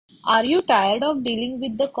Are you tired of dealing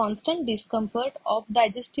with the constant discomfort of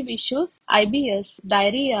digestive issues? IBS,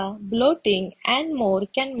 diarrhea, bloating, and more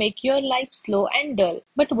can make your life slow and dull.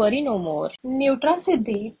 But worry no more.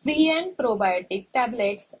 NutraSiddhi Pre and Probiotic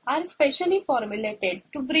tablets are specially formulated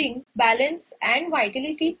to bring balance and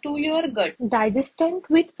vitality to your gut. Digestant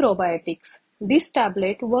with probiotics. This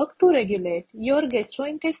tablet works to regulate your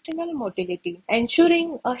gastrointestinal motility,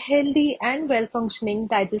 ensuring a healthy and well-functioning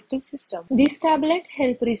digestive system. This tablet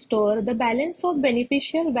helps restore the balance of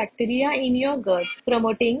beneficial bacteria in your gut,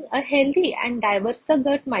 promoting a healthy and diverse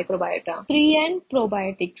gut microbiota. Pre and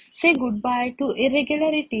probiotics say goodbye to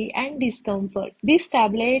irregularity and discomfort. These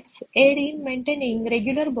tablets aid in maintaining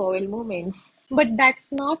regular bowel movements. But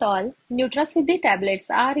that's not all. NutraSiddhi tablets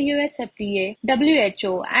are US FDA,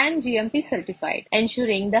 WHO, and GMP certified,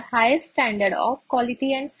 ensuring the highest standard of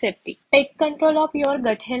quality and safety. Take control of your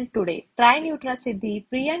gut health today. Try NutraSiddhi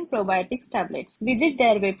Pre and Probiotics tablets. Visit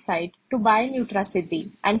their website to buy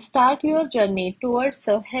NutraSiddhi and start your journey towards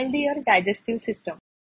a healthier digestive system.